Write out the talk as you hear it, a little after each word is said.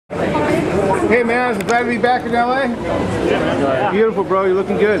Hey man, I'm glad to be back in LA. Yeah. Beautiful, bro. You're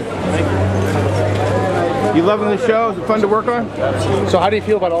looking good. You loving the show? Is it fun to work on? So how do you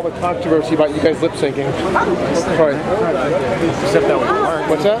feel about all the controversy about you guys lip syncing? Sorry. Except that one.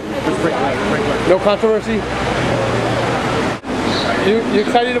 What's that? No controversy? You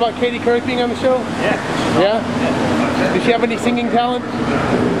excited about Katie Couric being on the show? Yeah. Yeah? Does she have any singing talent?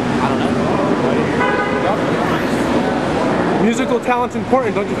 I don't know. Musical talent's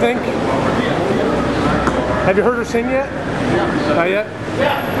important, don't you think? Have you heard her sing yet? Not yet?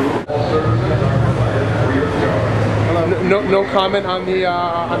 No comment on the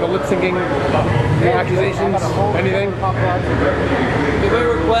lip syncing accusations? Anything? Do they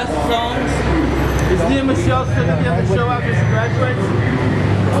request songs? Is Leah Michelle still gonna be on the show after she graduates?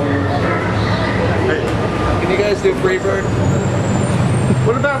 Can you guys do Freebird?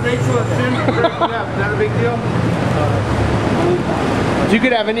 What about Rachel and Finn breaking up? Is that a big deal? If you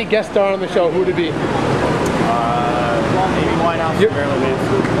could have any guest star on the show, who would it be? Amy Winehouse and Marilyn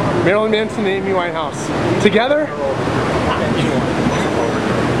Manson. Marilyn Manson and Amy Winehouse. Together?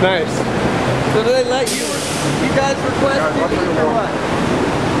 Nice. So do they let you guys request music or what?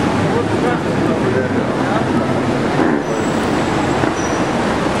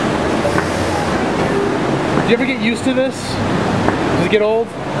 Do you ever get used to this? Does it get old?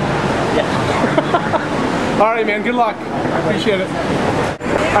 Yeah. Alright man, good luck. Appreciate it.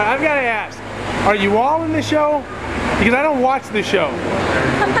 Alright, I've got to ask, are you all in the show? Because I don't watch the show.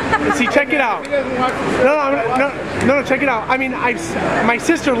 See, check it out. No, check it out. I mean, my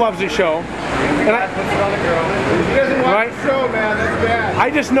sister loves the show. And He doesn't watch the show, man. That's bad. I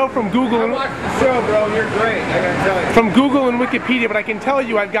just know from Google. I watch the show, bro. You're great. I gotta tell you. From Google and Wikipedia, but I can tell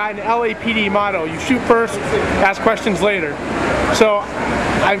you I've got an LAPD motto. You shoot first, ask questions later. So,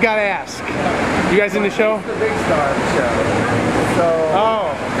 I've got to ask. You guys in the show? He's the big star of the show. So,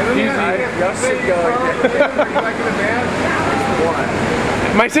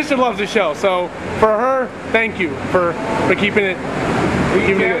 my sister loves the show, so for her, thank you for keeping it.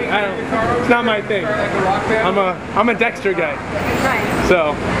 It's not my thing. I'm a Dexter guy.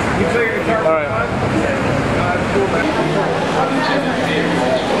 So, all right.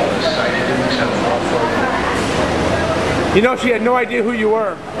 You know, she had no idea who you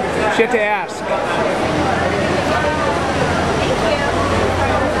were. She had to ask.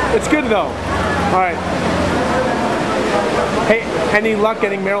 It's good though. All right. Hey, any luck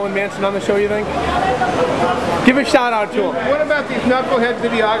getting Marilyn Manson on the show, you think? Give a shout out to him. What about these knucklehead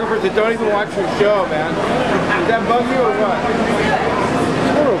videographers that don't even watch your show, man? Does that bug you or what?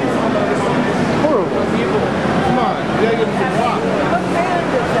 Horrible. Horrible. Come on, you gotta give them some luck.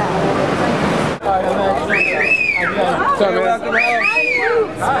 What's up, man?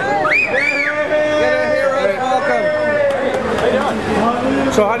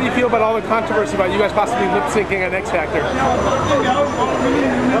 So how do you feel about all the controversy about you guys possibly lip syncing on X Factor?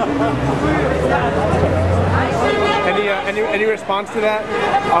 Any response to that?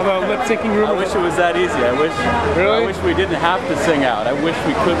 All the lip syncing rumors? I wish it was that easy. I wish we didn't have to sing out. I wish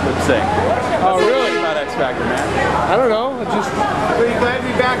we could lip sync. Oh really? About X Factor, man. I don't know. It's just. So you glad to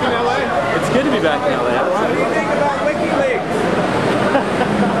be back in LA? It's good to be back in LA. What do you think about WikiLeaks?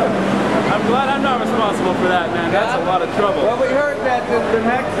 I'm glad I'm not responsible for that, man. That's a lot of trouble. Well, we heard that the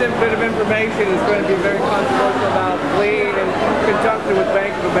next bit of information is going to be very controversial about Glee in conjunction with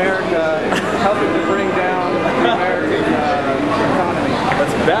Bank of America helping to bring down the American economy.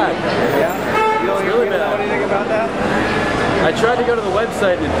 That's bad. Yeah? You don't really know anything about that? I tried to go to the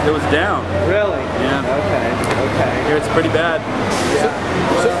website and it was down. Really? Yeah. Okay. Here it's pretty bad. Yeah.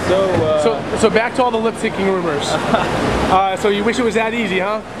 So back to all the lip syncing rumors. So you wish it was that easy,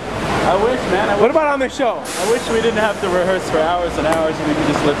 huh? I wish, man. What about on the show? I wish we didn't have to rehearse for hours and hours and we could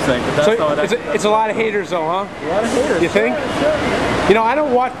just lip sync. But that's not what it's a lot of haters though, huh? A lot of haters. You think? Sure. You know, I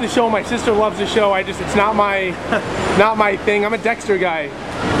don't watch the show. My sister loves the show. It's not my thing. I'm a Dexter guy.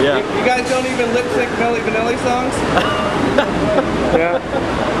 Yeah. You guys don't even lip sync Milli Vanilli songs? Yeah.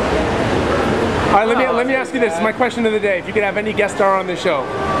 All right, let me ask you this. This is my question of the day. If you could have any guest star on the show,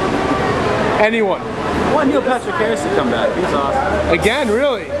 anyone. I want Neil Patrick Harris to come back. He's awesome. Again,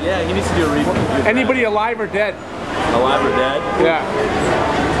 really? Yeah, he needs to do a reboot. Anybody alive or dead? Alive or dead? Yeah.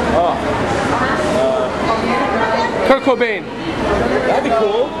 Oh. Kurt Cobain. That'd be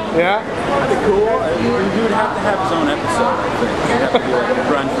cool. Yeah. That'd be cool. He would have to have his own episode, I think. He'd have to be like a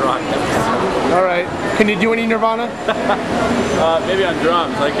grunge rock episode. All right. Can you do any Nirvana? Maybe on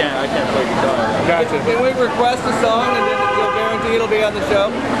drums. I can't play guitar. Gotcha. Can we request a song and then you'll guarantee Monteith will be on the show?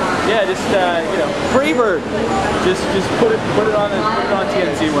 Yeah, just you know, Freebird. Just put it on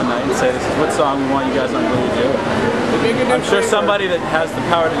TNT one night and say this is what song we want you guys on Glee to do. I'm sure somebody that has the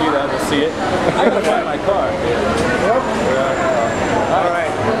power to do that will see it. I can find my car.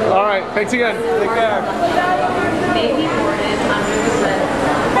 All right. Thanks again. Take care. Maybe boarded 100%.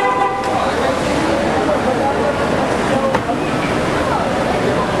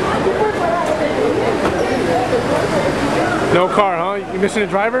 No car, huh? You missing a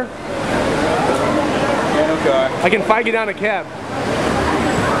driver? Yeah, no car. I can flag you down a cab.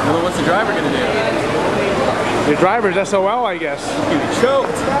 Well, what's the driver gonna do? Your driver's SOL, I guess. He'll be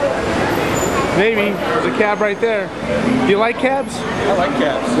choked. Maybe. There's a cab right there. Do you like cabs? I like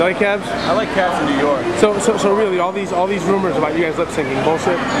cabs. You like cabs? I like cabs in New York. So really, all these rumors about you guys lip syncing,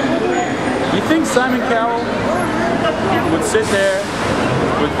 bullshit? You think Simon Cowell would sit there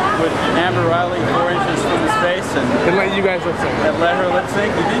with Amber Riley 4 inches from his face and let you guys lip sync? And let her lip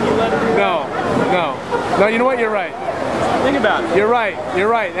sync? You think you let her do that? No, you know what? You're right. Think about it. You're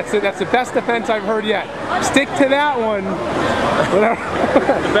right. That's the best defense I've heard yet. Stick to that one. The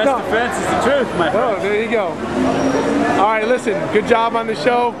best defense is the truth, my friend. Oh, there you go. All right, listen. Good job on the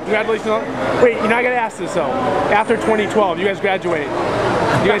show. Congratulations. Wait, you know I gotta ask this though. After 2012, you guys graduate.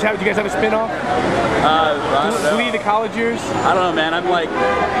 Do you guys have a spin-off? I don't know. Glee, the college years? I don't know, man. I'm like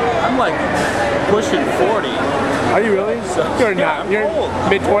pushing 40. Are you really? So, You're yeah, not. You're old.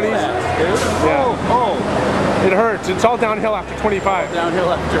 mid-20s? Yeah. Old. It hurts. It's all downhill after 25.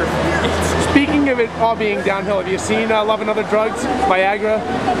 Downhill after. Speaking of it all being downhill, have you seen Love and Other Drugs? Viagra?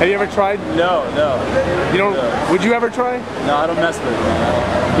 Have you ever tried? No. You don't? No. Would you ever try? No, I don't mess with it,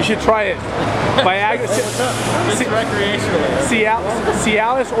 man. You should try it. Viagra. What's up? Just recreationally.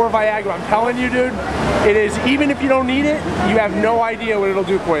 Cialis or Viagra. I'm telling you, dude. It is. Even if you don't need it, you have no idea what it'll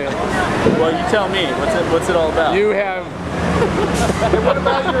do for you. Well, you tell me. What's it all about? You have. Hey, what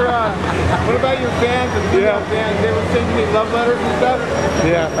about your fans and female fans? They were sending me love letters and stuff?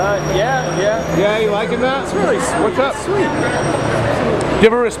 Yeah. Yeah, you liking that? It's really sweet. What's up? Sweet. Do you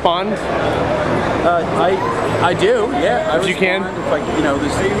ever respond? I do, yeah. If you can? If I, you know,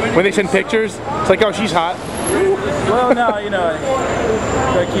 when they send pictures, it's like, oh, she's hot. Well, no, you know,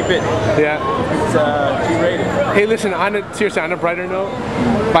 gotta keep it. Yeah. It's G-rated. Hey, listen. Seriously, on a brighter note,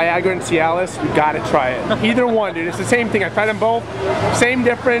 Viagra and Cialis, you gotta try it. Either one, dude. It's the same thing. I tried them both. Same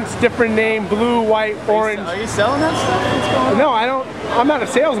difference, different name. Blue, white, orange. Are you selling that stuff? What's going on? No, I don't. I'm not a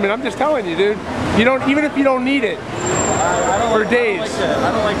salesman. I'm just telling you, dude. You don't. Even if you don't need it. For days.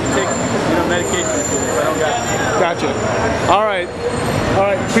 I don't like to take, you know, medication if I don't got it. Gotcha. All right.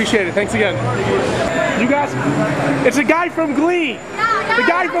 Appreciate it. Thanks again. You guys, it's a guy from Glee. The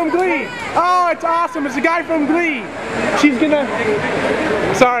guy from Glee. Oh, it's awesome. It's a guy from Glee. She's gonna.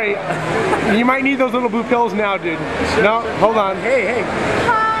 Sorry, you might need those little blue pills now, dude. No, hold on. Hey.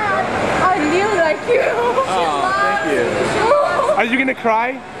 Hi, I really like you. Oh, thank you. Are you gonna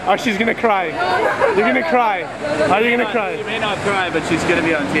cry? Oh, she's gonna cry. You're gonna cry. Are you gonna cry? She may not cry, but she's gonna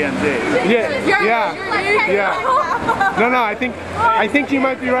be on TNT. Yeah. No, I think you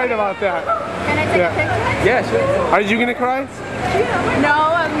might be right about that. Can I take a picture? Yeah, sure. Are you gonna cry? No,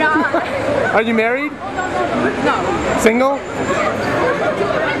 I'm not. Are you married? No. Single?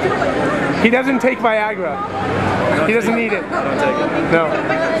 He doesn't take Viagra. He doesn't need it. I don't take it. No.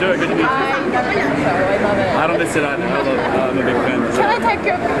 Sure, good to meet you. I love it. I don't miss it either. I'm a big fan. Can I take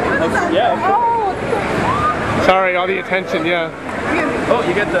your picture? Yeah. Oh. Sorry, all the attention, yeah. Oh,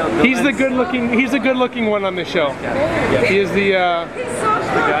 you get the He's the good looking one on the show. Yeah. He is the He's so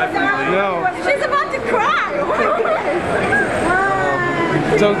guy from Glee. no. She's about to cry.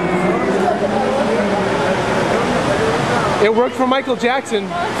 So it worked for Michael Jackson. She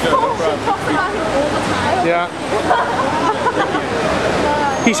talks about him all the time. Yeah.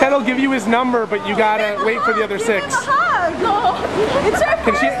 He said he'll give you his number, but you gotta wait for the other 6. Give him a hug. No. It's her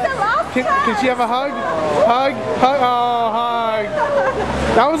Can she? first and last Can time. she have a hug? Hug? Oh, hug.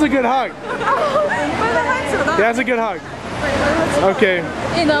 That was a good hug. Yeah, that's a good hug. Okay.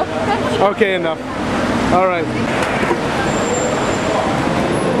 Enough. Okay, enough. All right.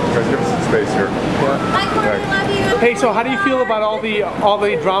 Guys, give us some space here. Hi, Cory, love you. Hey, so how do you feel about all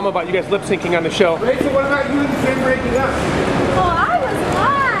the drama about you guys lip syncing on the show? Hey, so what about you and the same breaking up? Oh, I was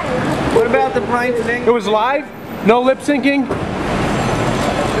live. What about the prank thing? It was live? No lip syncing?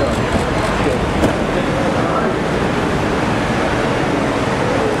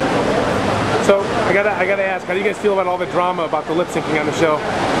 So I gotta ask, how do you guys feel about all the drama about the lip syncing on the show?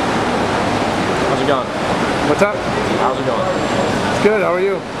 How's it going? What's up? How's it going? It's good. How are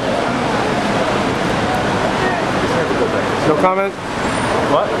you? No comment?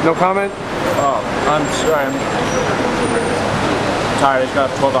 What? No comment? Oh, I'm sorry. tired. I just got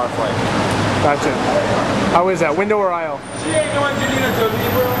a 12-hour flight. Gotcha. How is that? Window or aisle?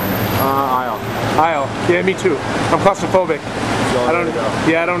 Aisle. Aisle. Yeah, me too. I'm claustrophobic. I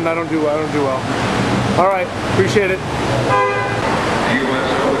don't do well. All right. Appreciate it.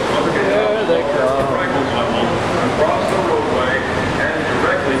 There they go.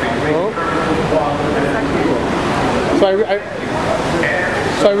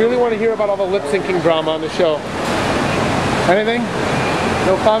 So I really want to hear about all the lip syncing drama on the show. Anything?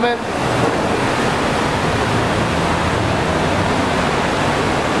 No comment?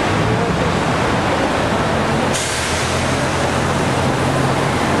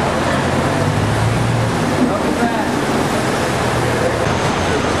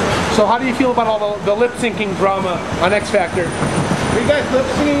 So how do you feel about all the lip syncing drama on X Factor? Are you guys lip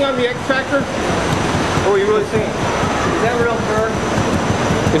singing on the X Factor? Or are you really singing? Is that real fur?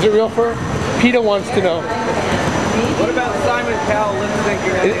 Is it real fur? PETA wants to know. What about Simon Cowell lip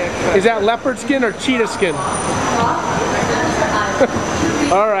syncing on the X Factor? Is that leopard skin or cheetah skin?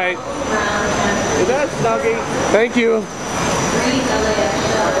 All right. Is that Snuggie? Thank you.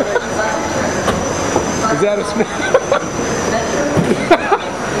 Is that a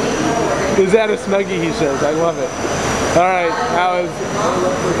Is that a Snuggie? He says. I love it. All right. How is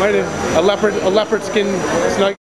a leopard skin Snuggie?